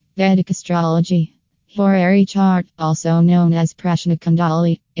Vedic Astrology. Horary chart, also known as Prashna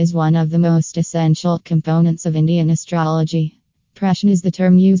Kundali, is one of the most essential components of Indian astrology. Prashna is the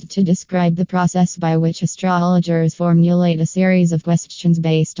term used to describe the process by which astrologers formulate a series of questions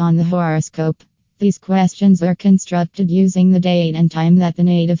based on the horoscope. These questions are constructed using the date and time that the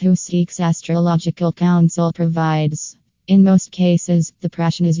native who seeks astrological counsel provides. In most cases, the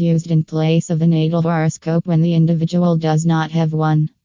Prashna is used in place of a natal horoscope when the individual does not have one.